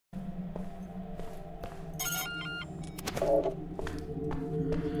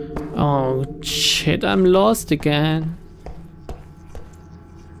Oh shit, I'm lost again.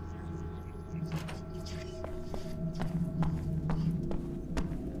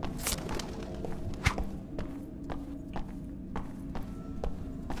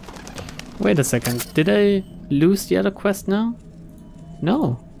 Wait a second, did I lose the other quest now?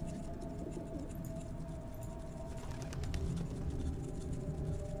 No.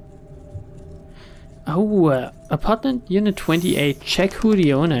 Oh, apartment unit 28, check who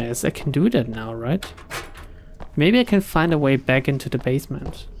the owner is. I can do that now, right? Maybe I can find a way back into the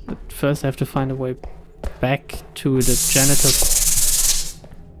basement. But first I have to find a way back to the janitor's...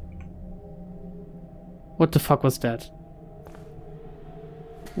 What the fuck was that?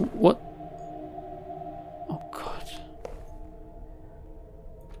 What? Oh god.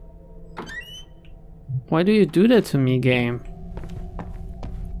 Why do you do that to me, game?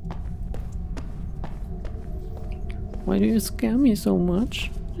 Why do you scare me so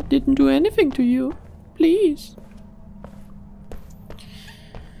much? I didn't do anything to you. Please.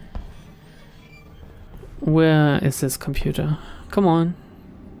 Where is this computer? Come on.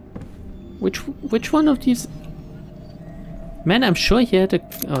 Which one of these? Man, I'm sure he had a...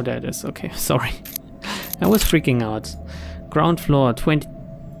 Oh, there it is. Okay, sorry. I was freaking out. Ground floor, 20...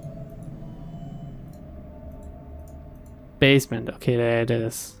 Basement. Okay, there it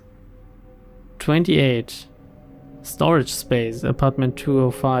is. 28. Storage space, apartment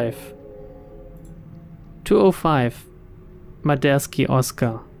 205. 205. Madersky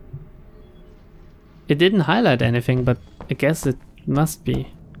Oscar. It didn't highlight anything, but I guess it must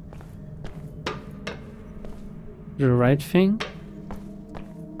be the right thing.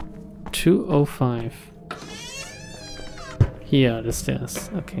 205. Here, the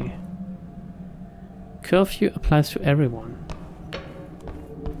stairs. Okay. Curfew applies to everyone.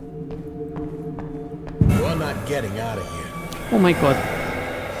 You're not getting out of here. Oh my god.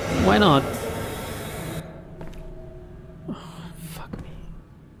 Why not? Oh, fuck me.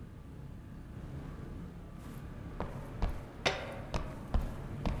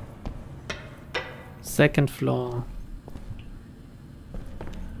 Second floor.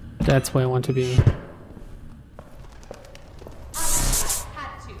 That's where I want to be.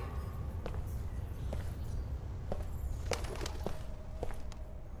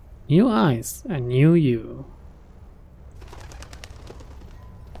 New eyes, a new you.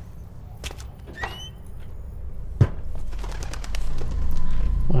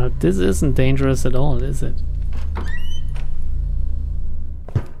 Well, this isn't dangerous at all, is it?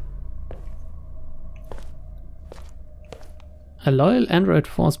 A loyal android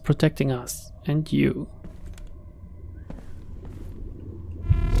force protecting us and you.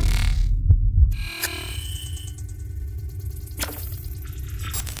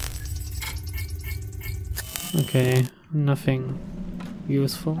 Okay, nothing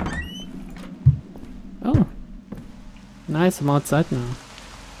useful. Oh, nice, I'm outside now.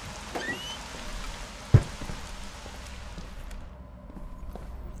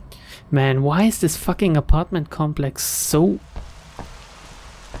 Man, why is this fucking apartment complex so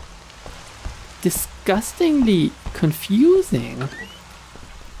disgustingly confusing?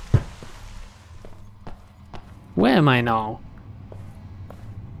 Where am I now?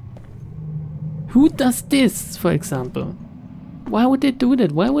 Who does this, for example? Why would they do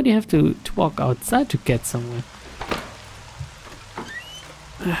that? Why would you have to walk outside to get somewhere?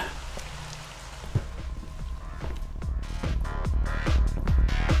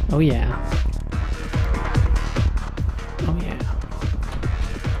 Oh yeah. Oh yeah.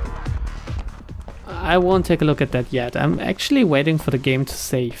 I won't take a look at that yet. I'm actually waiting for the game to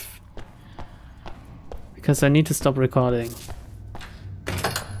save. Because I need to stop recording.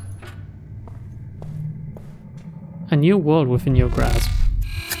 A new world within your grasp.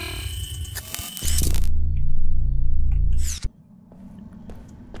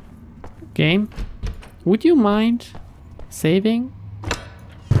 Game, would you mind saving?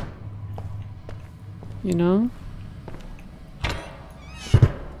 You know?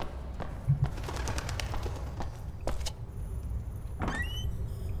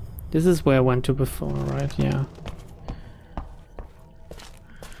 This is where I went to before, right? Yeah.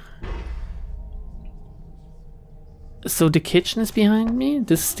 So the kitchen is behind me?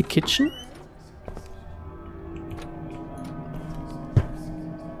 This is the kitchen?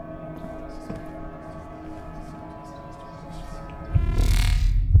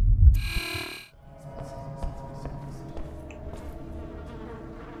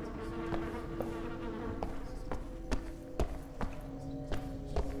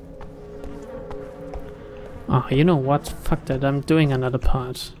 Oh, you know what? Fuck that. I'm doing another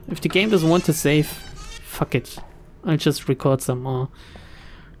part. If the game doesn't want to save, fuck it. I'll just record some more.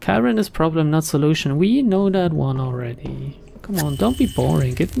 Karen is problem, not solution. We know that one already. Come on, don't be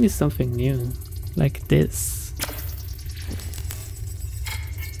boring. Give me something new. Like this.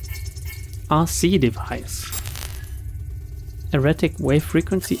 RC device. Erratic wave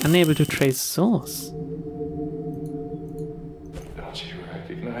frequency, unable to trace source. Don't you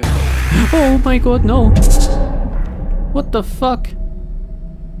recognize? Oh my god, no! What the fuck?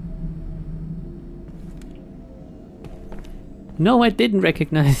 No, I didn't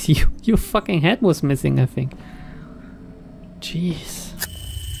recognize you. Your fucking head was missing, I think. Jeez.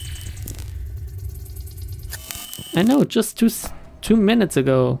 I know, just 2 minutes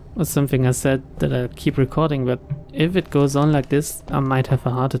ago or something I said that I'll keep recording, but if it goes on like this, I might have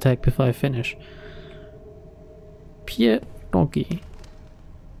a heart attack before I finish. Pierogi.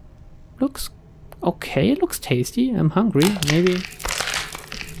 Looks okay, looks tasty. I'm hungry, maybe.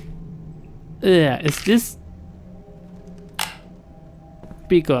 Yeah, is this...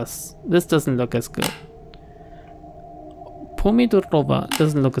 Because this doesn't look as good. Pomidorova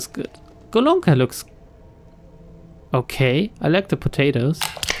doesn't look as good. Golonka looks okay. I like the potatoes.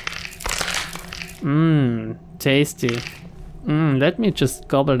 Mmm, tasty. Let me just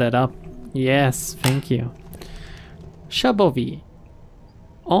gobble that up. Yes, thank you. Shabovi,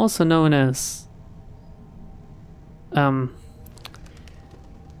 also known as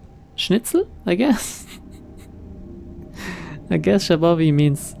Schnitzel, I guess. I guess Shabovi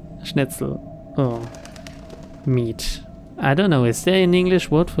means schnitzel. Oh, meat. I don't know, is there an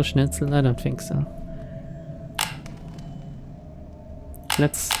English word for schnitzel? I don't think so.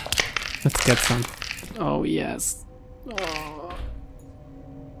 Let's get some. Oh yes. Oh.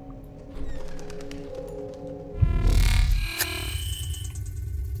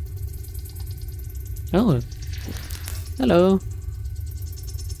 Oh. Hello.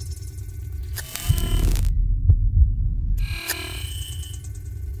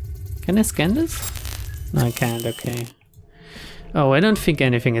 Can I scan this? No, I can't, okay. Oh, I don't think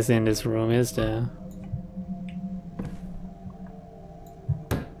anything is in this room, is there?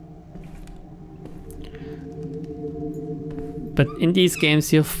 But in these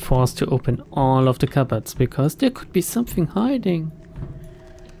games you're forced to open all of the cupboards because there could be something hiding.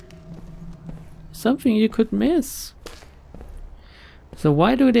 Something you could miss. So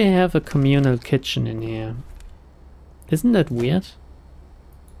why do they have a communal kitchen in here? Isn't that weird?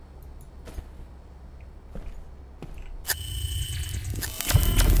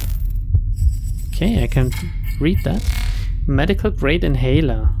 Okay, I can read that. Medical grade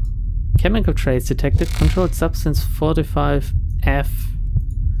inhaler. Chemical trace detected. Controlled substance 45F.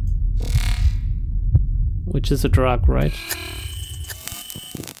 Which is a drug, right?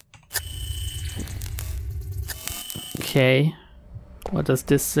 Okay. What does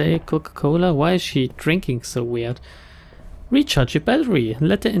this say? Coca-Cola? Why is she drinking so weird? Recharge your battery.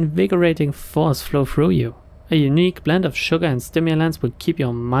 Let the invigorating force flow through you. A unique blend of sugar and stimulants will keep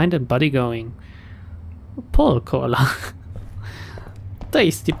your mind and body going. Pol Cola.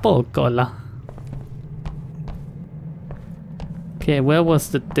 Tasty Pol Cola. Okay, where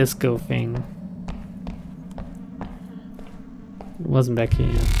was the disco thing? It wasn't back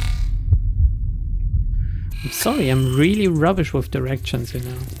here. I'm sorry, I'm really rubbish with directions, you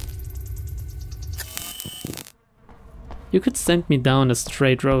know. You could send me down a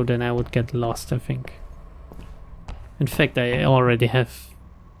straight road and I would get lost, I think. In fact, I already have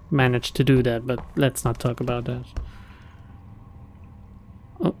managed to do that, but let's not talk about that.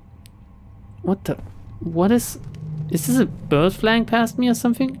 Oh, what the? What is this a bird flying past me or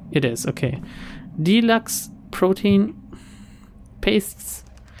something? It is, okay. Deluxe protein pastes,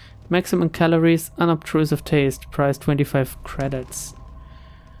 maximum calories, unobtrusive taste, price 25 credits.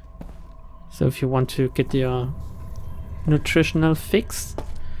 So if you want to get your nutritional fix,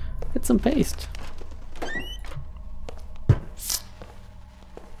 get some paste.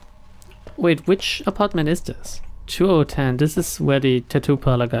 Wait, which apartment is this? 2010. This is where the tattoo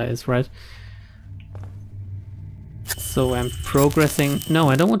parlor guy is, right? So I'm progressing. No,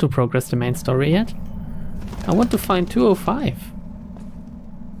 I don't want to progress the main story yet. I want to find 205.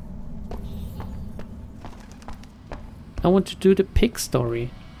 I want to do the pig story.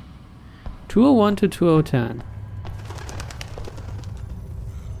 201 to 2010.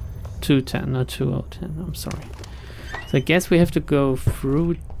 210, not 2010. I'm sorry. So I guess we have to go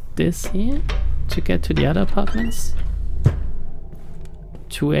through this here to get to the other apartments.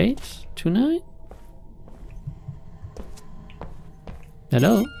 28, 29.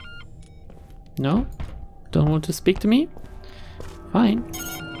 Hello? No? Don't want to speak to me? Fine.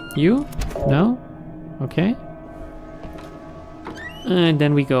 You? No? Okay. And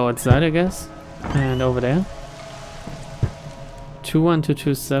then we go outside, I guess. And over there.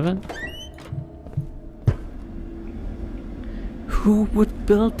 21227. Who would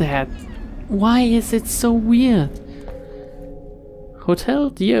build that? Why is it so weird? Hotel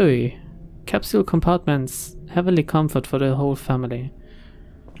Dieu. Capsule compartments. Heavenly comfort for the whole family.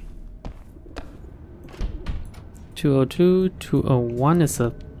 202, 201 is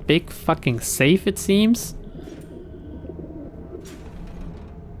a big fucking safe, it seems.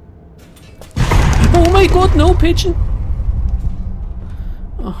 Oh my god, no pigeon!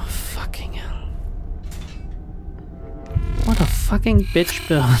 Oh fucking hell. What a fucking bitch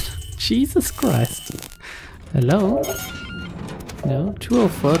bird. Jesus Christ. Hello? No,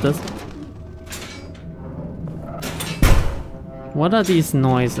 204 doesn't. What are these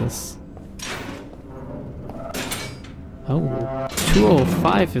noises? Oh,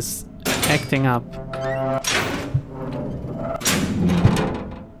 205 is acting up.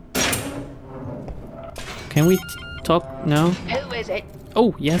 Can we talk now? Who is it?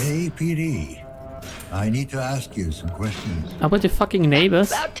 Oh, yes. Hey, PD. I need to ask you some questions. How about your fucking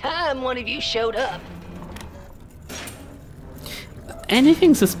neighbors? About time one of you showed up.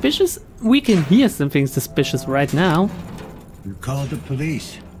 Anything suspicious? We can hear something suspicious right now. You called the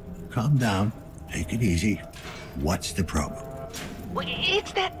police. Calm down. Take it easy. What's the problem? Well,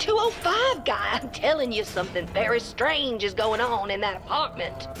 it's that 205 guy. I'm telling you, something very strange is going on in that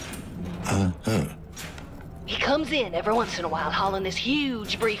apartment. Uh-huh. He comes in every once in a while hauling this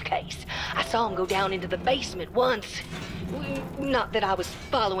huge briefcase. I saw him go down into the basement once. Not that I was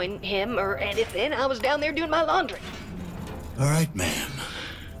following him or anything. I was down there doing my laundry. All right, ma'am.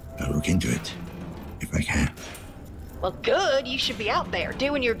 I'll look into it. If I can. Well, good. You should be out there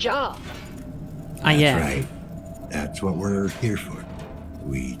doing your job. Ah, yeah. That's right. That's what we're here for.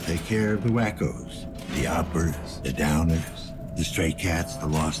 We take care of the wackos, the uppers, the downers, the stray cats, the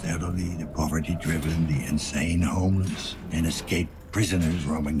lost elderly, the poverty-driven, the insane homeless, and escaped prisoners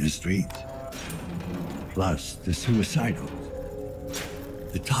roaming the streets. Plus the suicidals.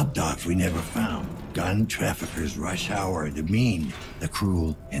 The top dogs we never found. Gun traffickers, rush hour, the mean, the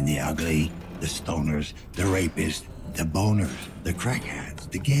cruel, and the ugly, the stoners, the rapists, the boners, the crackheads,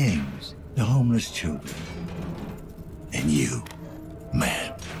 the gangs, the homeless children. And you,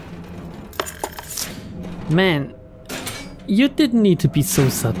 man. Man, you didn't need to be so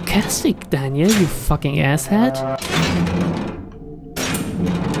sarcastic, Daniel, you fucking asshat.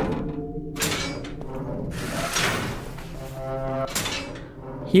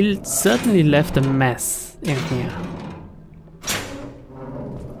 He certainly left a mess in here.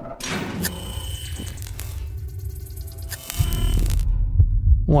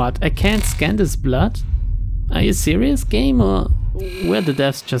 What? I can't scan this blood? Are you serious, game, or were the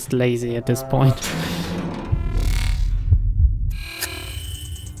devs just lazy at this point?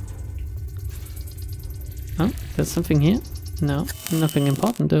 Oh, there's something here? No, nothing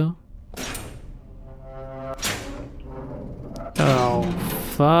important though. Oh,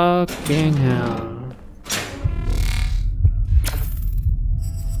 fucking hell.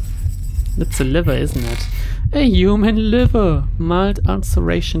 That's a liver, isn't it? A human liver! Mild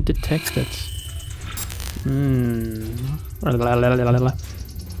ulceration detected.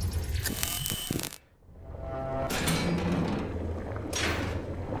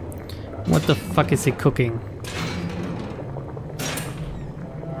 What the fuck is he cooking?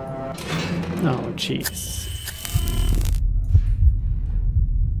 Oh, jeez.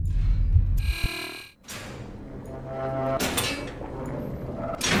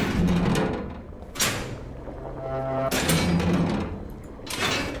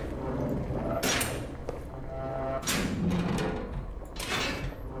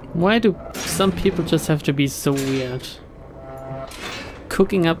 Why do some people just have to be so weird?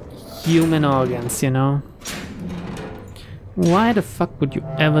 Cooking up human organs, you know? Why the fuck would you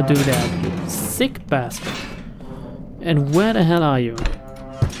ever do that, you sick bastard? And where the hell are you?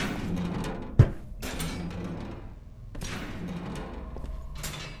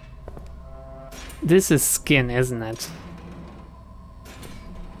 This is skin, isn't it?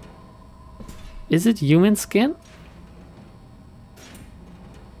 Is it human skin?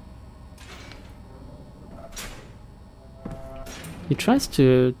 He tries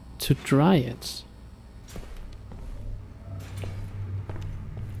to dry it.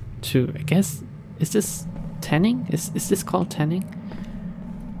 I guess, is this tanning? Is this called tanning?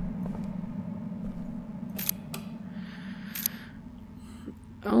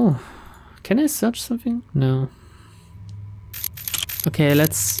 Oh, can I search something? No. Okay,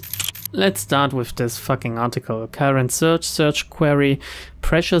 let's start with this fucking article. Current search query,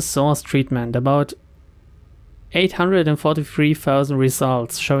 pressure source treatment, about 843,000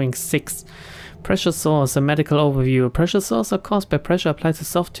 results showing 6 Pressure sores, a medical overview. Pressure sores are caused by pressure applied to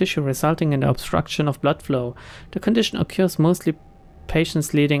soft tissue, resulting in the obstruction of blood flow. The condition occurs mostly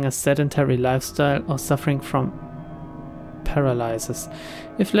patients leading a sedentary lifestyle or suffering from paralysis.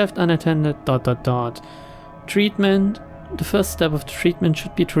 If left unattended, ... Treatment. The first step of the treatment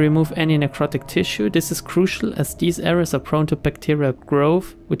should be to remove any necrotic tissue. This is crucial as these areas are prone to bacterial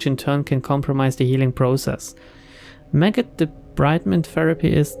growth, which in turn can compromise the healing process. Maggot debridement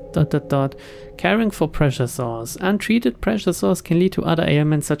therapy is ... Caring for pressure sores. Untreated pressure sores can lead to other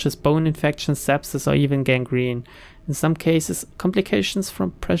ailments such as bone infections, sepsis, or even gangrene. In some cases, complications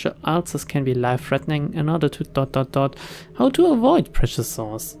from pressure ulcers can be life-threatening. In order to ... How to avoid pressure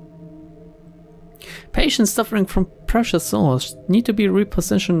sores. Patients suffering from pressure sores need to be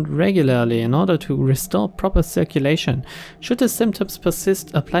repositioned regularly in order to restore proper circulation. Should the symptoms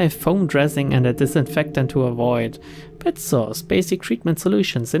persist, apply foam dressing and a disinfectant to avoid. Pet sores, basic treatment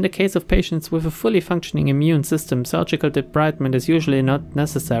solutions. In the case of patients with a fully functioning immune system, surgical debridement is usually not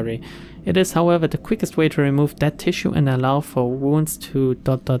necessary. It is, however, the quickest way to remove dead tissue and allow for wounds to ...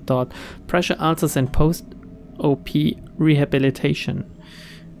 Pressure ulcers and post-OP rehabilitation.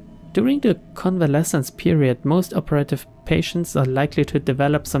 During the convalescence period, most operative patients are likely to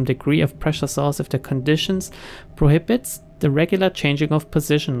develop some degree of pressure sores if the conditions prohibits the regular changing of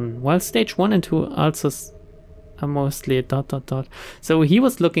position, while stage 1 and 2 ulcers are mostly ... So he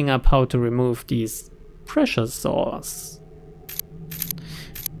was looking up how to remove these pressure sores.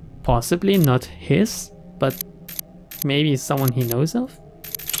 Possibly not his, but maybe someone he knows of.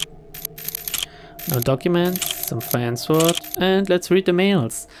 No documents, some fire sword, and let's read the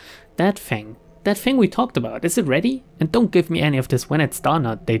mails. That thing we talked about, is it ready? And don't give me any of this when it's done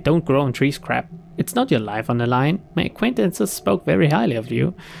or they don't grow on trees crap. It's not your life on the line. My acquaintances spoke very highly of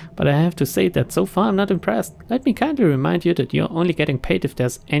you, but I have to say that so far I'm not impressed. Let me kindly remind you that you're only getting paid if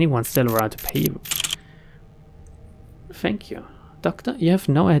there's anyone still around to pay you. Thank you. Doctor, you have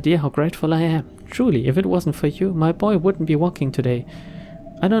no idea how grateful I am. Truly, if it wasn't for you, my boy wouldn't be walking today.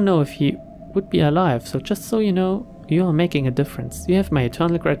 I don't know if he would be alive, so just so you know, you are making a difference. You have my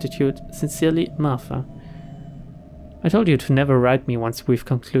eternal gratitude. Sincerely, Martha. I told you to never write me once we've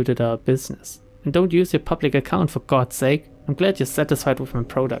concluded our business. And don't use your public account for God's sake. I'm glad you're satisfied with my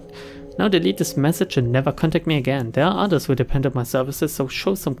product. Now delete this message and never contact me again. There are others who depend on my services, so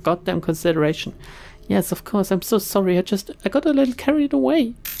show some goddamn consideration. Yes, of course, I'm so sorry. I got a little carried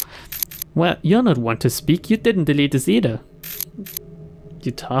away. Well, you're not one to speak. You didn't delete this either.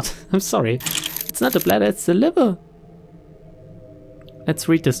 You tart. I'm sorry. It's not the bladder, it's the liver. Let's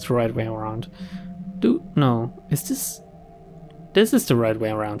read this the right way around. No, is this... This is the right way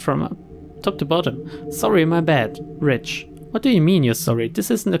around, from top to bottom. Sorry, my bad. Rich. What do you mean you're sorry?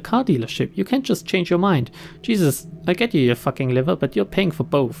 This isn't a car dealership. You can't just change your mind. Jesus, I get you your fucking liver, but you're paying for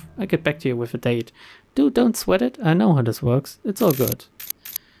both. I'll get back to you with a date. Dude, don't sweat it. I know how this works. It's all good.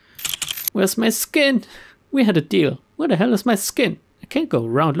 Where's my skin? We had a deal. Where the hell is my skin? I can't go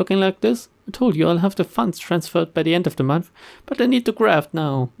around looking like this. I told you I'll have the funds transferred by the end of the month, but I need to graft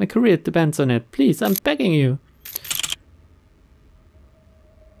now. My career depends on it. Please, I'm begging you.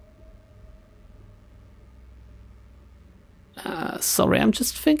 Sorry, I'm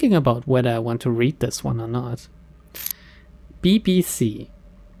just thinking about whether I want to read this one or not. BBC.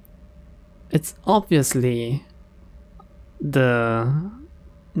 It's obviously the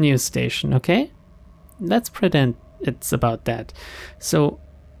news station, okay? Let's pretend it's about that. So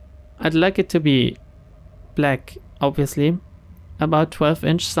I'd like it to be black, obviously. About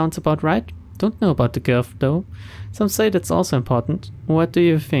 12-inch sounds about right. Don't know about the girth though. Some say that's also important. What do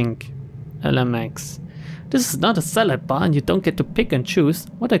you think? LMX. This is not a salad bar and you don't get to pick and choose.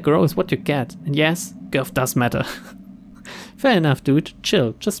 What I grow is what you get. And yes, girth does matter. Fair enough, dude.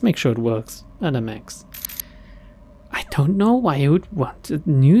 Chill. Just make sure it works. LMX. I don't know why he would want a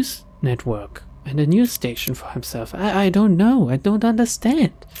news network and a news station for himself. I don't know. I don't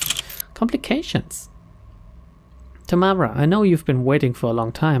understand. Complications. Tamara, I know you've been waiting for a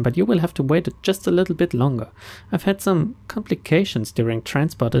long time, but you will have to wait just a little bit longer. I've had some complications during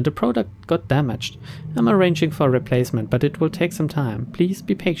transport and the product got damaged. I'm arranging for a replacement, but it will take some time. Please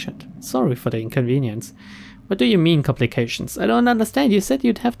be patient. Sorry for the inconvenience. What do you mean complications? I don't understand. You said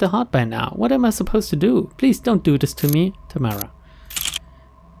you'd have the heart by now. What am I supposed to do? Please don't do this to me. Tamara.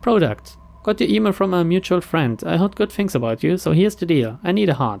 Product. Got your email from a mutual friend. I heard good things about you, so here's the deal. I need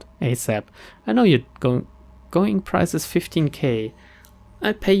a heart. ASAP. I know you're going price is 15k.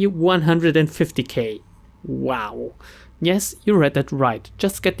 I'll pay you 150k. Wow. Yes, you read that right.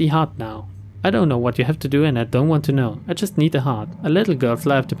 Just get the heart now. I don't know what you have to do and I don't want to know. I just need a heart. A little girl's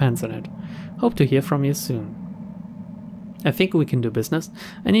life depends on it. Hope to hear from you soon. I think we can do business.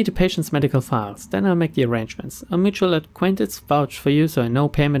 I need the patient's medical files, then I'll make the arrangements. A mutual acquaintance vouched for you, so I know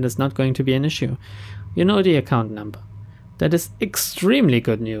payment is not going to be an issue. You know the account number. That is extremely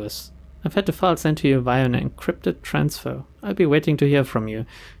good news. I've had the file sent to you via an encrypted transfer. I'll be waiting to hear from you.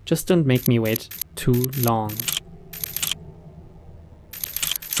 Just don't make me wait too long.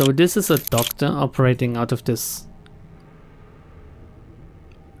 So this is a doctor operating out of this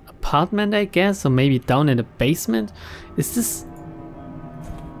apartment, I guess, or maybe down in the basement. Is this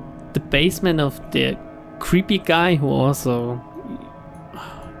the basement of the creepy guy who also,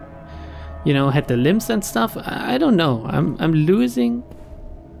 you know, had the limbs and stuff? I don't know. I'm losing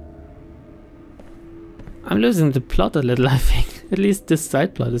the plot a little, I think. At least this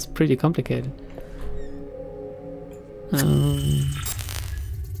side plot is pretty complicated.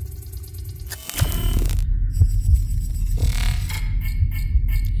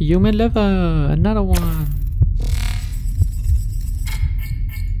 Human liver, another one.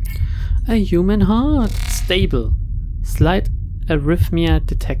 A human heart, stable. Slight arrhythmia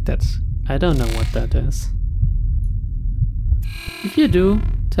detected. I don't know what that is. If you do,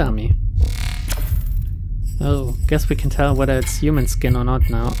 tell me. Oh, guess we can tell whether it's human skin or not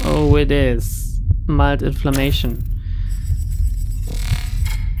now. Oh, it is. Mild inflammation.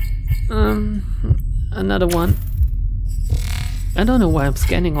 Another one. I don't know why I'm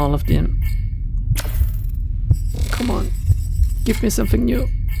scanning all of them. Come on. Give me something new.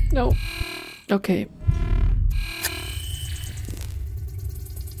 No. Okay.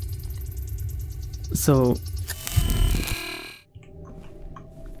 So...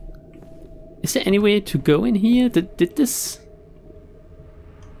 is there any way to go in here? Did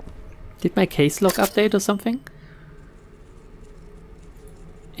my case log update or something?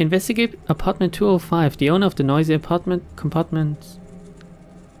 Investigate apartment 205. The owner of the noisy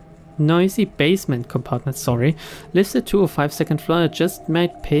noisy basement compartment, sorry, lives at 205 second floor. I just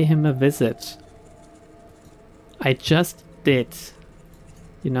might pay him a visit. I just did.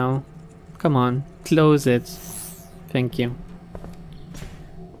 You know, come on, close it. Thank you.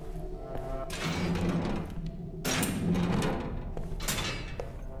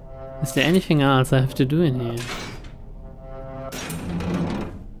 Is there anything else I have to do in here?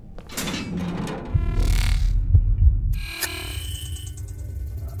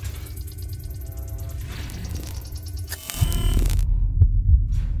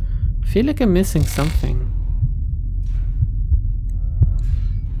 I feel like I'm missing something.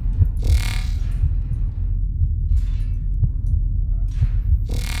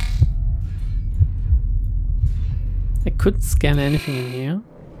 I couldn't scan anything in here.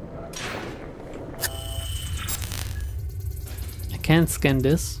 I can't scan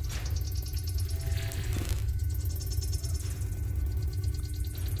this.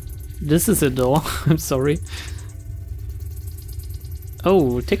 This is a door. I'm sorry.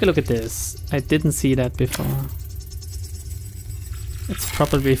 Oh, take a look at this. I didn't see that before. It's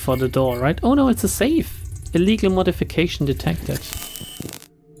probably for the door, right? Oh no, it's a safe. Illegal modification detected.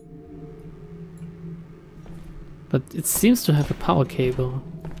 But it seems to have a power cable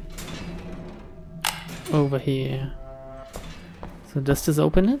over here. So does this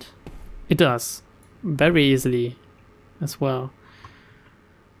open it? It does. Very easily as well.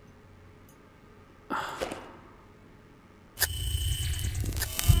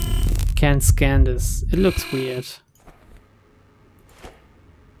 Can't scan this. It looks weird.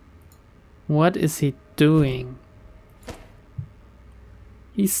 What is he doing?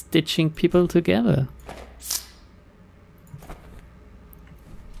 He's stitching people together.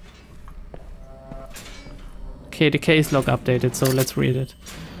 Okay, the case log updated, so let's read it.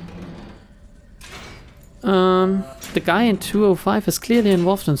 The guy in 205 is clearly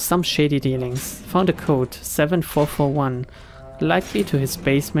involved in some shady dealings. Found a code 7441. Likely to his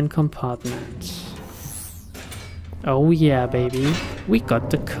basement compartment. Oh yeah, baby. We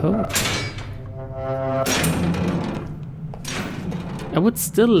got the code. I would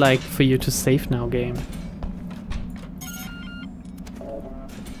still like for you to save now, game.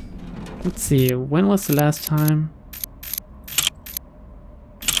 Let's see, when was the last time?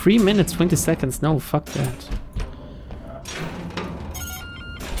 3 minutes, 20 seconds. No, fuck that.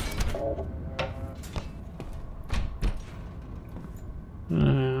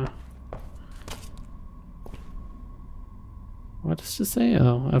 What does this say?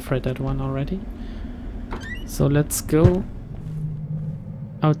 Oh, I've read that one already. So let's go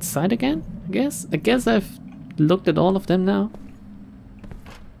outside again, I guess? I guess I've looked at all of them now.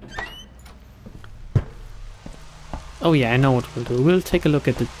 Oh yeah, I know what we'll do. We'll take a look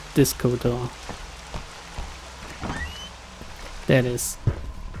at the disco door. There it is.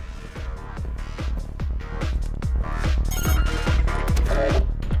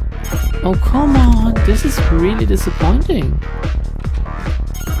 Oh, come on. This is really disappointing.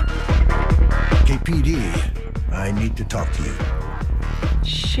 KPD, I need to talk to you.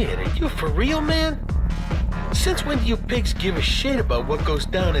 Shit, are you for real, man? Since when do you pigs give a shit about what goes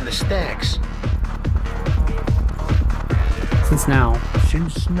down in the stacks? Since now.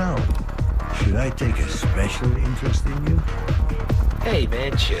 Since now. Should I take a special interest in you? Hey,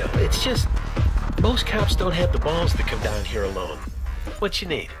 man, chill. It's just... most cops don't have the balls to come down here alone. What you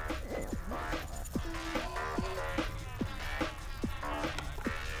need?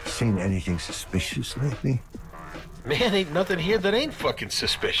 Seen anything suspicious lately? Man, ain't nothing here that ain't fucking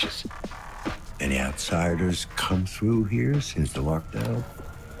suspicious. Any outsiders come through here since the lockdown?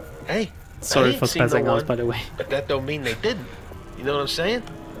 Hey, Sorry for spazzing out, by the way. But that don't mean they didn't. You know what I'm saying?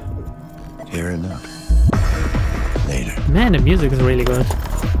 Fair enough. Later. Man, the music is really good.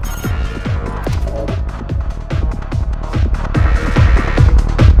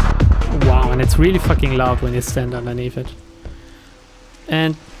 Wow, and it's really fucking loud when you stand underneath it.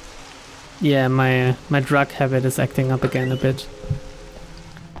 And yeah, my drug habit is acting up again a bit.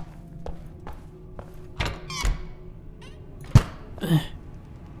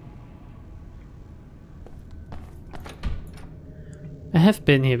 I have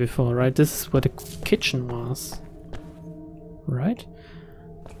been here before, right? This is where the kitchen was. Right?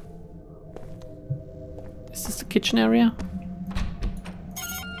 Is this the kitchen area?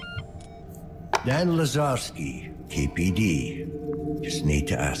 Dan Lazarski, KPD. Just need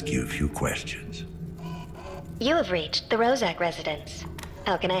to ask you a few questions. You have reached the Rozak residence.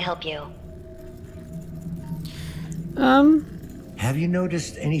 How can I help you? Have you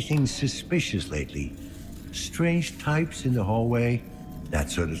noticed anything suspicious lately? Strange types in the hallway? That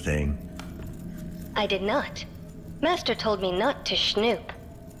sort of thing? I did not. Master told me not to snoop.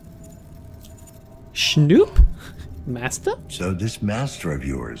 Snoop? Master? So this master of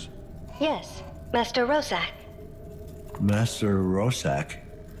yours, Yes, Master Rozak. Master Rosak,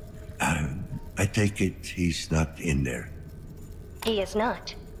 I take it he's not in there. He is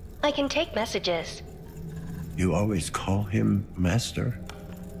not. I can take messages. You always call him Master?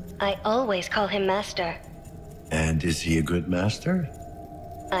 I always call him Master. And is he a good master?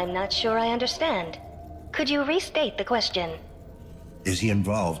 I'm not sure I understand. Could you restate the question? Is he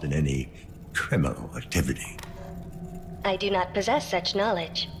involved in any criminal activity? I do not possess such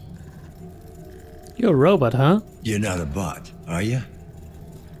knowledge. You're a robot, huh? You're not a bot, are you?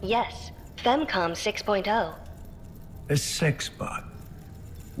 Yes, Femcom 6.0. A sex bot.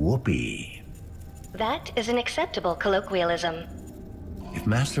 Whoopee. That is an acceptable colloquialism. If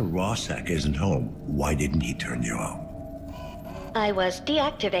Master Rosak isn't home, why didn't he turn you out? I was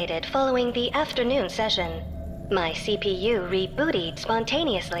deactivated following the afternoon session. My CPU rebooted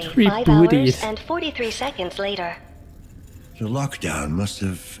spontaneously 5 hours and 43 seconds later. The lockdown must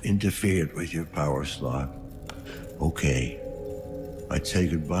have interfered with your power slot. Okay. I'd say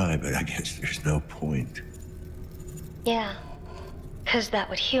goodbye, but I guess there's no point. Yeah, 'cause that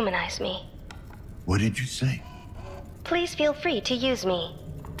would humanize me. What did you say? Please feel free to use me.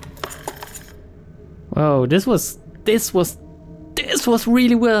 Whoa, this was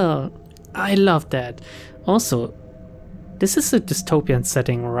really well. I love that. Also, this is a dystopian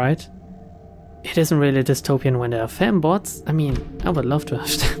setting, right? It isn't really dystopian when there are fembots. I mean, I would love to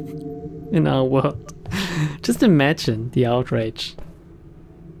have them in our world. Just imagine the outrage.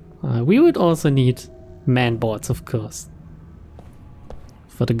 We would also need man-bots, of course.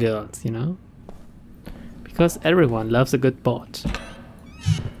 For the girls, you know? Because everyone loves a good bot.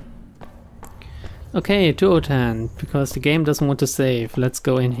 Okay, 2010, because the game doesn't want to save. Let's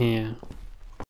go in here.